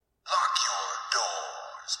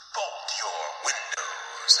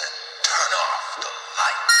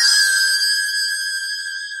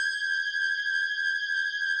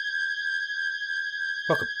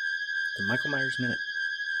Welcome to Michael Myers Minute,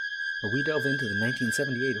 where we delve into the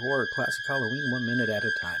 1978 horror classic Halloween 1 minute at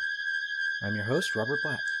a time. I'm your host, Robert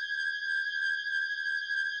Black.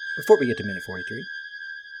 Before we get to minute 43,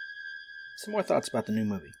 some more thoughts about the new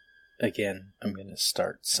movie. Again, I'm going to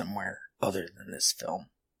start somewhere other than this film.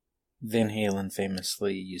 Van Halen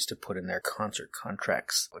famously used to put in their concert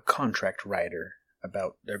contracts a contract rider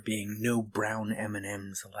about there being no brown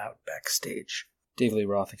M&Ms allowed backstage. David Lee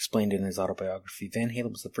Roth explained in his autobiography, Van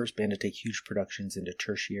Halen was the first band to take huge productions into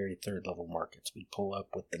tertiary third-level markets. We'd pull up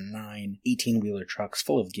with the 9 18-wheeler trucks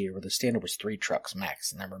full of gear where the standard was 3 trucks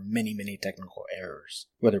max, and there were many, many technical errors.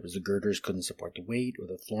 Whether it was the girders couldn't support the weight, or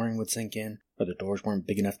the flooring would sink in, or the doors weren't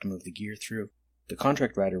big enough to move the gear through. The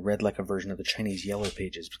contract rider read like a version of the Chinese Yellow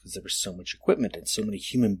Pages because there was so much equipment and so many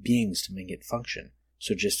human beings to make it function.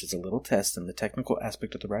 So just as a little test in the technical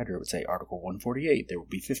aspect of the rider, it would say Article 148, there will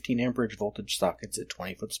be 15 amperage voltage sockets at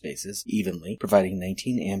 20-foot spaces, evenly, providing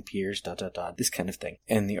 19 amperes, this kind of thing.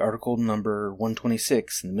 And the article number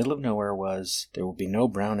 126 in the middle of nowhere was, there will be no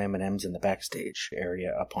brown M&Ms in the backstage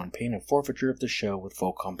area upon pain of forfeiture of the show with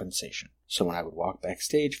full compensation. So when I would walk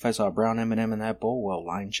backstage, if I saw a brown M&M in that bowl, well,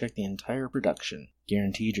 line check the entire production.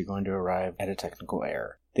 Guaranteed you're going to arrive at a technical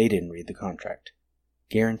error. They didn't read the contract.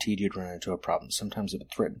 Guaranteed you'd run into a problem. Sometimes it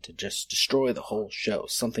would threaten to just destroy the whole show.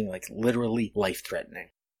 Something like literally life-threatening.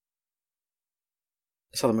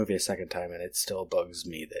 I saw the movie a second time and it still bugs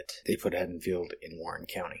me that they put Haddonfield in Warren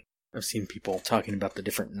County. I've seen people talking about the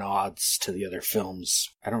different nods to the other films.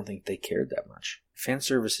 I don't think they cared that much. Fan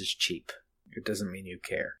service is cheap. It doesn't mean you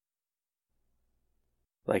care.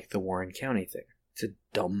 Like the Warren County thing. It's a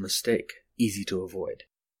dumb mistake. Easy to avoid.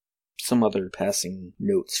 Some other passing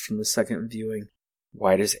notes from the second viewing.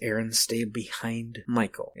 Why does Aaron stay behind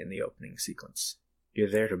Michael in the opening sequence? You're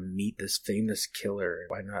there to meet this famous killer.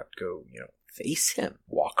 Why not go, face him?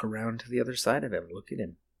 Walk around to the other side of him. Look at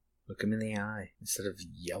him. Look him in the eye. Instead of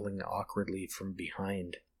yelling awkwardly from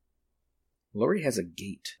behind. Laurie has a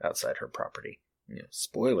gate outside her property.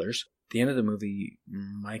 Spoilers. At the end of the movie,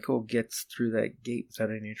 Michael gets through that gate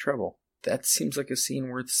without any trouble. That seems like a scene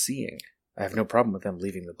worth seeing. I have no problem with them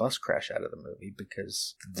leaving the bus crash out of the movie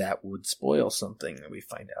because that would spoil something that we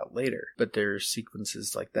find out later. But there are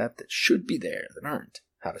sequences like that should be there that aren't.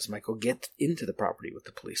 How does Michael get into the property with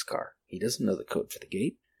the police car? He doesn't know the code for the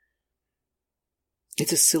gate.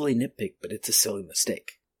 It's a silly nitpick, but it's a silly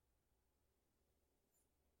mistake.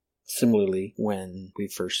 Similarly, when we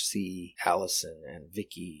first see Allison and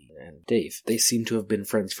Vicky and Dave, they seem to have been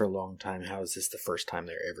friends for a long time. How is this the first time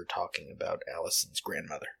they're ever talking about Allison's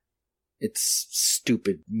grandmother? It's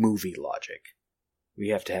stupid movie logic. We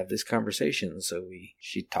have to have this conversation, so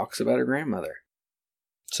she talks about her grandmother.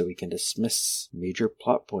 So we can dismiss major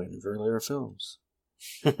plot point of earlier films.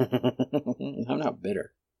 I'm not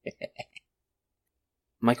bitter.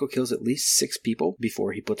 Michael kills at least 6 people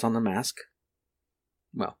before he puts on the mask.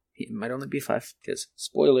 Well, it might only be 5, because,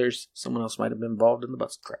 spoilers, someone else might have been involved in the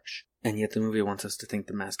bus crash. And yet the movie wants us to think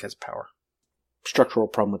the mask has power. Structural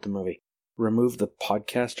problem with the movie. Remove the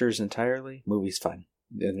podcasters entirely, movie's fine.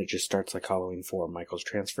 Then it just starts like Halloween 4. Michael's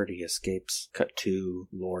transferred, he escapes. Cut to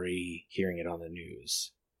Laurie hearing it on the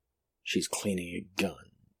news. She's cleaning a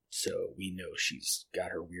gun, so we know she's got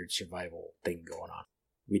her weird survival thing going on.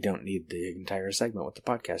 We don't need the entire segment with the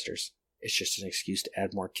podcasters. It's just an excuse to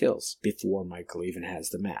add more kills before Michael even has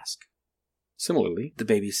the mask. Similarly, the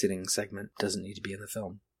babysitting segment doesn't need to be in the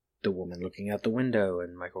film. The woman looking out the window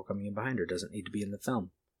and Michael coming in behind her doesn't need to be in the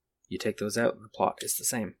film. You take those out and the plot is the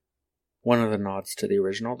same. One of the nods to the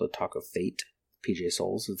original, The Talk of Fate, PJ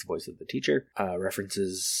Souls is the voice of the teacher,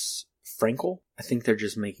 references Frankel. I think they're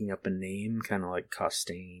just making up a name, kind of like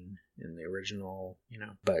Costain in the original,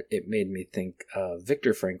 But it made me think of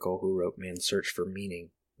Viktor Frankl, who wrote Man's Search for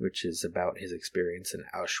Meaning, which is about his experience in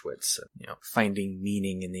Auschwitz, finding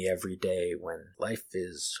meaning in the everyday when life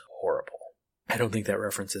is horrible. I don't think that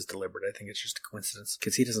reference is deliberate. I think it's just a coincidence,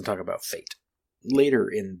 because he doesn't talk about fate. Later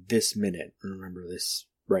in this minute, remember this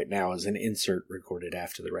right now is an insert recorded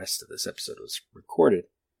after the rest of this episode was recorded.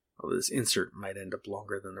 Although this insert might end up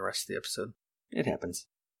longer than the rest of the episode. It happens.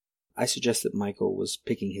 I suggest that Michael was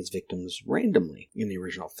picking his victims randomly in the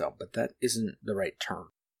original film, but that isn't the right term.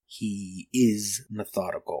 He is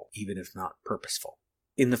methodical, even if not purposeful.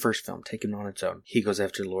 In the first film, taken on its own, he goes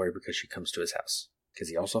after Laurie because she comes to his house. Because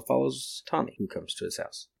he also follows Tommy, who comes to his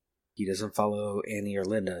house. He doesn't follow Annie or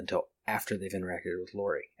Linda until after they've interacted with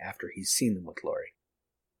Laurie, after he's seen them with Laurie.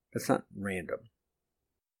 That's not random.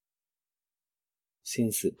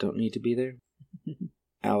 Scenes that don't need to be there?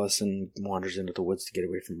 Allison wanders into the woods to get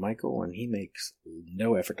away from Michael, and he makes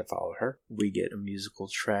no effort to follow her. We get a musical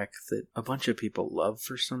track that a bunch of people love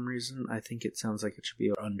for some reason. I think it sounds like it should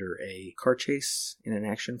be under a car chase in an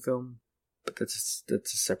action film, but that's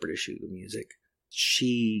a separate issue, the music.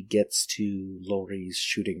 She gets to Laurie's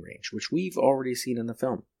shooting range, which we've already seen in the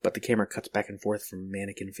film, but the camera cuts back and forth from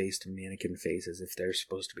mannequin face to mannequin face as if they're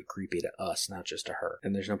supposed to be creepy to us, not just to her,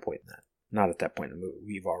 and there's no point in that. Not at that point in the movie.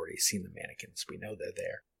 We've already seen the mannequins. We know they're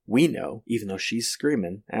there. We know, even though she's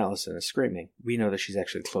screaming, Allison is screaming, we know that she's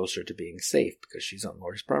actually closer to being safe because she's on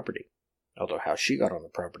Laurie's property. Although how she got on the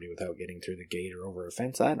property without getting through the gate or over a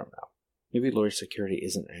fence, I don't know. Maybe Laurie's security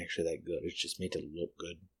isn't actually that good. It's just made to look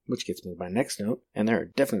good. Which gets me to my next note, and there are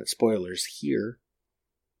definite spoilers here.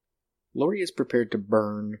 Laurie is prepared to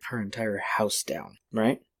burn her entire house down,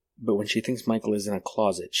 right? But when she thinks Michael is in a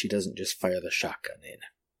closet, she doesn't just fire the shotgun in.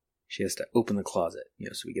 She has to open the closet,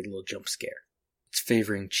 so we get a little jump scare. It's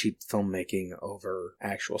favoring cheap filmmaking over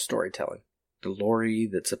actual storytelling. The Laurie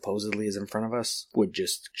that supposedly is in front of us would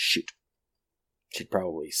just shoot. She'd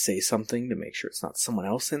probably say something to make sure it's not someone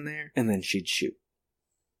else in there, and then she'd shoot.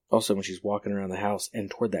 Also, when she's walking around the house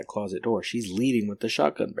and toward that closet door, she's leading with the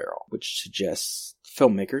shotgun barrel, which suggests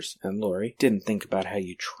filmmakers and Laurie didn't think about how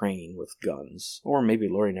you train with guns. Or maybe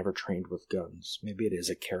Laurie never trained with guns. Maybe it is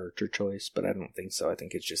a character choice, but I don't think so. I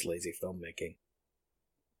think it's just lazy filmmaking.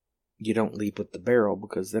 You don't lead with the barrel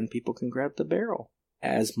because then people can grab the barrel,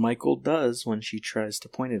 as Michael does when she tries to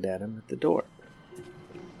point it at him at the door.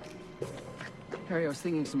 Harry, I was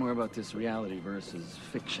thinking some more about this reality versus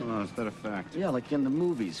fiction. Oh, is that a fact? Yeah, like in the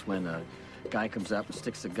movies when a guy comes up and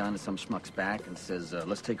sticks a gun in some schmuck's back and says,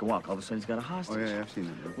 let's take a walk. All of a sudden he's got a hostage. Oh, yeah, I've seen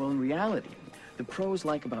that. Well, in reality, the pros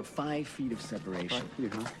like about 5 feet of separation. 5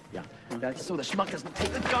 feet, huh? Yeah, that's so the schmuck doesn't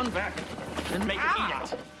take the gun back and make it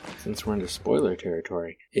eat it. Since we're into spoiler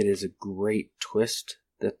territory, it is a great twist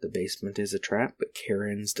that the basement is a trap, but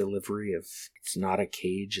Karen's delivery of it's not a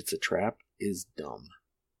cage, it's a trap is dumb.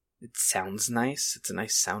 It sounds nice, it's a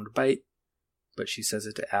nice soundbite, but she says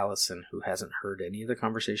it to Allison, who hasn't heard any of the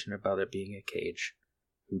conversation about it being a cage,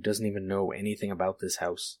 who doesn't even know anything about this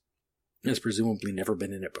house, has presumably never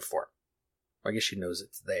been in it before. I guess she knows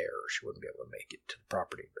it's there, or she wouldn't be able to make it to the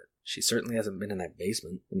property, but she certainly hasn't been in that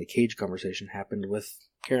basement, and the cage conversation happened with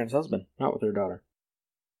Karen's husband, not with her daughter.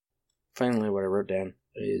 Finally, what I wrote down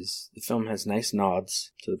is the film has nice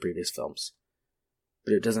nods to the previous films,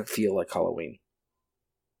 but it doesn't feel like Halloween.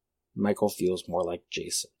 Michael feels more like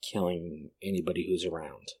Jason, killing anybody who's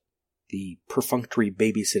around. The perfunctory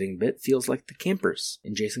babysitting bit feels like the campers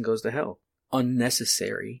in Jason Goes to Hell.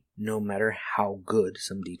 Unnecessary, no matter how good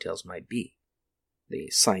some details might be. The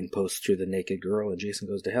signpost to the naked girl in Jason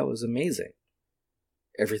Goes to Hell is amazing.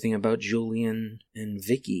 Everything about Julian and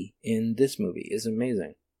Vicky in this movie is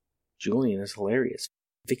amazing. Julian is hilarious.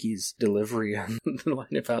 Vicky's delivery on the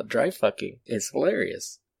line about dry fucking is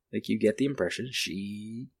hilarious. Like, you get the impression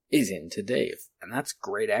she is into Dave. And that's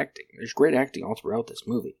great acting. There's great acting all throughout this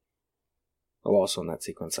movie. Oh, also in that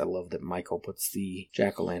sequence, I love that Michael puts the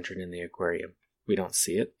jack-o'-lantern in the aquarium. We don't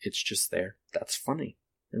see it. It's just there. That's funny.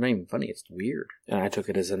 It's not even funny. It's weird. And I took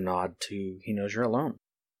it as a nod to He Knows You're Alone.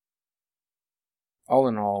 All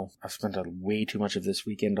in all, I've spent way too much of this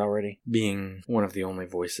weekend already being one of the only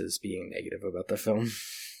voices being negative about the film,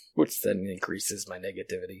 which then increases my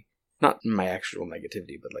negativity. Not my actual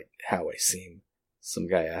negativity, but like how I seem. Some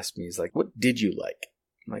guy asked me, he's like, what did you like?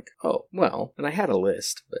 I'm like, oh, well, and I had a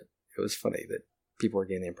list, but it was funny that people were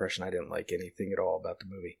getting the impression I didn't like anything at all about the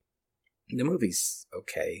movie. The movie's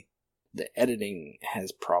okay. The editing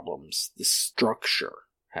has problems. The structure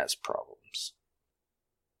has problems.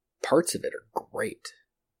 Parts of it are great.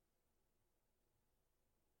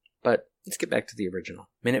 But let's get back to the original.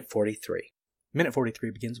 Minute 43. Minute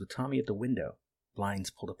 43 begins with Tommy at the window,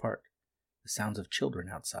 blinds pulled apart, the sounds of children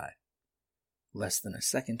outside. Less than a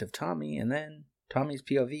second of Tommy, and then Tommy's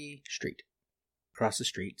POV, street. Across the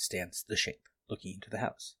street stands the Shape, looking into the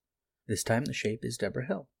house. This time the Shape is Deborah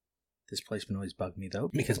Hill. This placement always bugged me, though,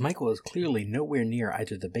 because Michael is clearly nowhere near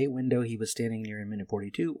either the bay window he was standing near in minute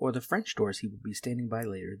 42 or the French doors he will be standing by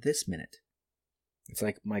later this minute. It's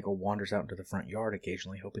like Michael wanders out into the front yard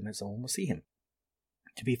occasionally, hoping that someone will see him.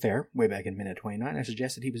 To be fair, way back in minute 29, I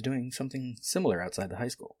suggested he was doing something similar outside the high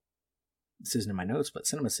school. This isn't in my notes, but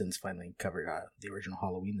CinemaSins finally covered the original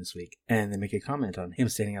Halloween this week, and they make a comment on him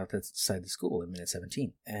standing outside the school in minute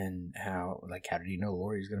 17, and how did he know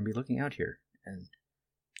Laurie's going to be looking out here? And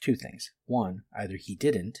two things. One, either he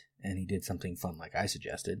didn't, and he did something fun like I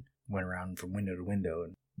suggested, went around from window to window,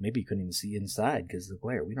 and maybe he couldn't even see inside because of the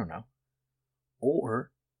glare, we don't know. Or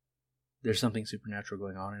there's something supernatural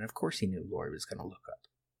going on, and of course he knew Laurie was going to look up.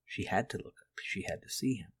 She had to look up. she had to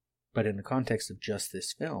see him. But in the context of just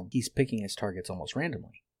this film, he's picking his targets almost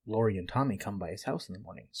randomly. Laurie and Tommy come by his house in the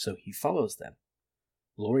morning, so he follows them.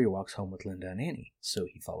 Laurie walks home with Linda and Annie, so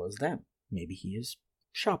he follows them. Maybe he is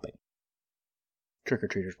shopping.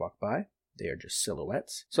 Trick-or-treaters walk by. They are just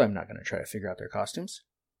silhouettes, so I'm not going to try to figure out their costumes.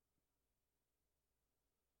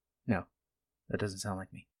 No, that doesn't sound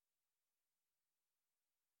like me.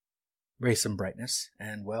 Raise some brightness,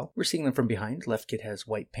 and well, we're seeing them from behind. Left kid has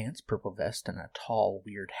white pants, purple vest, and a tall,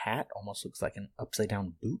 weird hat. Almost looks like an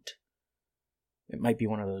upside-down boot. It might be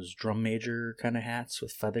one of those drum major kind of hats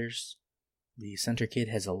with feathers. The center kid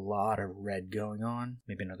has a lot of red going on.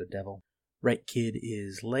 Maybe another devil. Right kid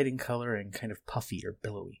is light in color and kind of puffy or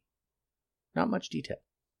billowy. Not much detail.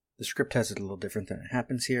 The script has it a little different than it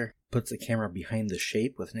happens here. Puts the camera behind the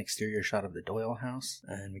shape with an exterior shot of the Doyle house.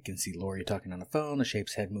 And we can see Laurie talking on the phone. The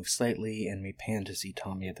shape's head moves slightly, and we pan to see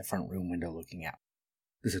Tommy at the front room window looking out.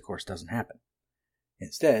 This, of course, doesn't happen.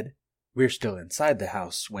 Instead, we're still inside the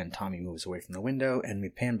house when Tommy moves away from the window, and we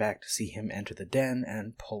pan back to see him enter the den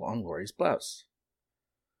and pull on Laurie's blouse.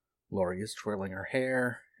 Laurie is twirling her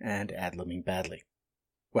hair and ad-libbing badly.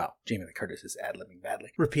 Well, Jamie Lee Curtis is ad-libbing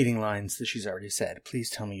badly, repeating lines that she's already said. Please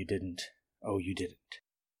tell me you didn't. Oh, you didn't.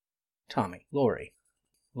 Tommy. Laurie.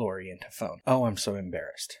 Laurie into phone. Oh, I'm so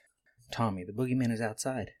embarrassed. Tommy, the boogeyman is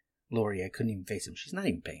outside. Laurie, I couldn't even face him. She's not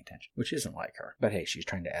even paying attention, which isn't like her. But hey, she's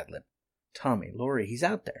trying to ad-lib. Tommy, Laurie, he's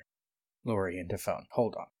out there. Laurie into phone.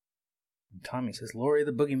 Hold on. And Tommy says, Laurie,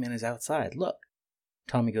 the boogeyman is outside. Look.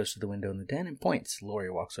 Tommy goes to the window in the den and points. Laurie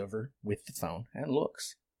walks over with the phone and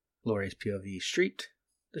looks. Laurie's POV street.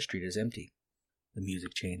 The street is empty. The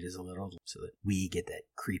music changes a little so that we get that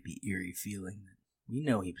creepy, eerie feeling that we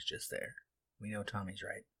know he was just there. We know Tommy's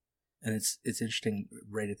right. And it's interesting,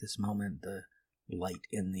 right at this moment, the light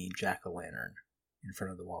in the jack-o'-lantern in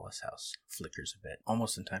front of the Wallace house flickers a bit,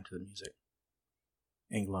 almost in time to the music.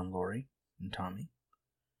 Angle on Laurie and Tommy.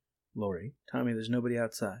 Laurie, Tommy, there's nobody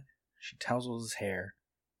outside. She tousles his hair,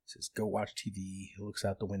 says, go watch TV. He looks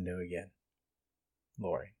out the window again.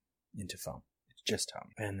 Laurie, into phone. It's just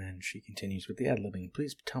Tommy. And then she continues with the ad-libbing.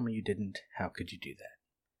 Please tell me you didn't. How could you do that?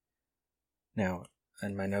 Now,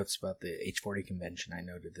 in my notes about the H40 convention, I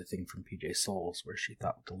noted the thing from PJ Souls where she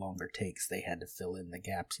thought with the longer takes they had to fill in the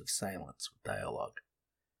gaps of silence with dialogue.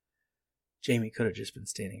 Jamie could have just been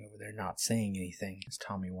standing over there not saying anything as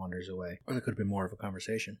Tommy wanders away. Or there could have been more of a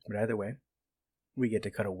conversation. But either way, we get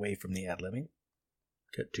to cut away from the ad-libbing.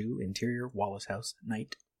 Cut to interior Wallace house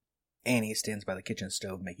night. Annie stands by the kitchen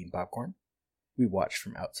stove making popcorn. We watch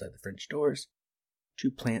from outside the French doors. 2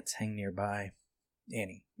 plants hang nearby.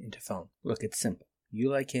 Annie, into phone. Look, it's simple. You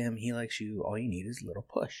like him, he likes you. All you need is a little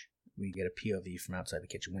push. We get a POV from outside the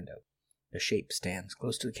kitchen window. The shape stands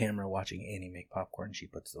close to the camera watching Annie make popcorn. She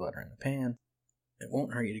puts the butter in the pan. It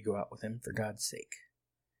won't hurt you to go out with him, for God's sake.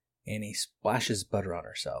 Annie splashes butter on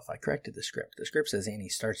herself. I corrected the script. The script says Annie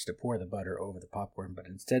starts to pour the butter over the popcorn, but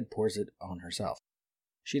instead pours it on herself.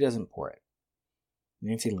 She doesn't pour it.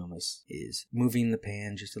 Nancy Loomis is moving the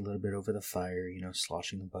pan just a little bit over the fire,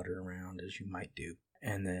 sloshing the butter around as you might do.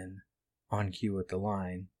 And then, on cue with the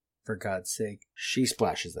line, for God's sake, she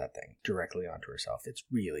splashes that thing directly onto herself. It's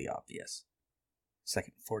really obvious.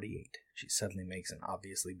 Second 48. She suddenly makes an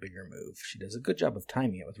obviously bigger move. She does a good job of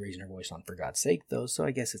timing it with raising her voice on for God's sake, though, so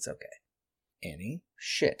I guess it's okay. Annie?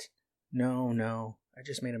 Shit. No. I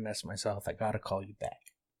just made a mess of myself. I gotta call you back.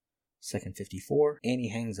 Second 54. Annie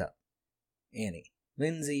hangs up. Annie.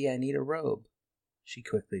 Lindsay, I need a robe. She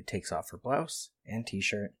quickly takes off her blouse and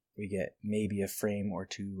t-shirt. We get maybe a frame or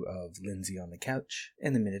 2 of Lindsay on the couch,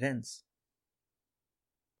 and the minute ends.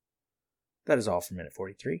 That is all for Minute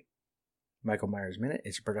 43. Michael Myers Minute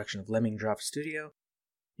is a production of Lemming Drops Studio.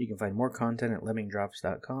 You can find more content at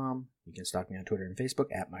lemmingdrops.com. You can stalk me on Twitter and Facebook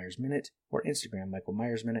at Myers Minute, or Instagram Michael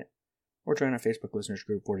Myers Minute, or join our Facebook listeners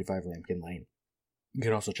group 45 Lambkin Lane. You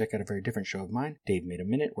can also check out a very different show of mine, Dave Made a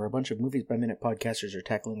Minute, where a bunch of Movies by Minute podcasters are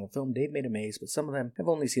tackling the film Dave Made a Maze, but some of them have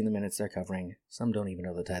only seen the minutes they're covering. Some don't even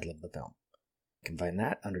know the title of the film. You can find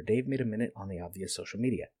that under Dave Made a Minute on the obvious social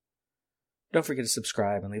media. Don't forget to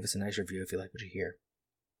subscribe and leave us a nice review if you like what you hear.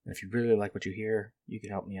 And if you really like what you hear, you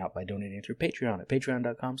can help me out by donating through Patreon at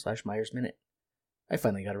patreon.com/MyersMinute. I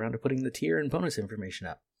finally got around to putting the tier and bonus information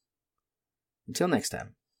up. Until next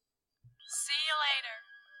time. See you later.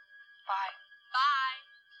 Bye. Bye.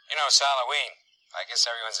 It's Halloween. I guess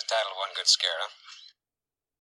everyone's entitled to one good scare, huh?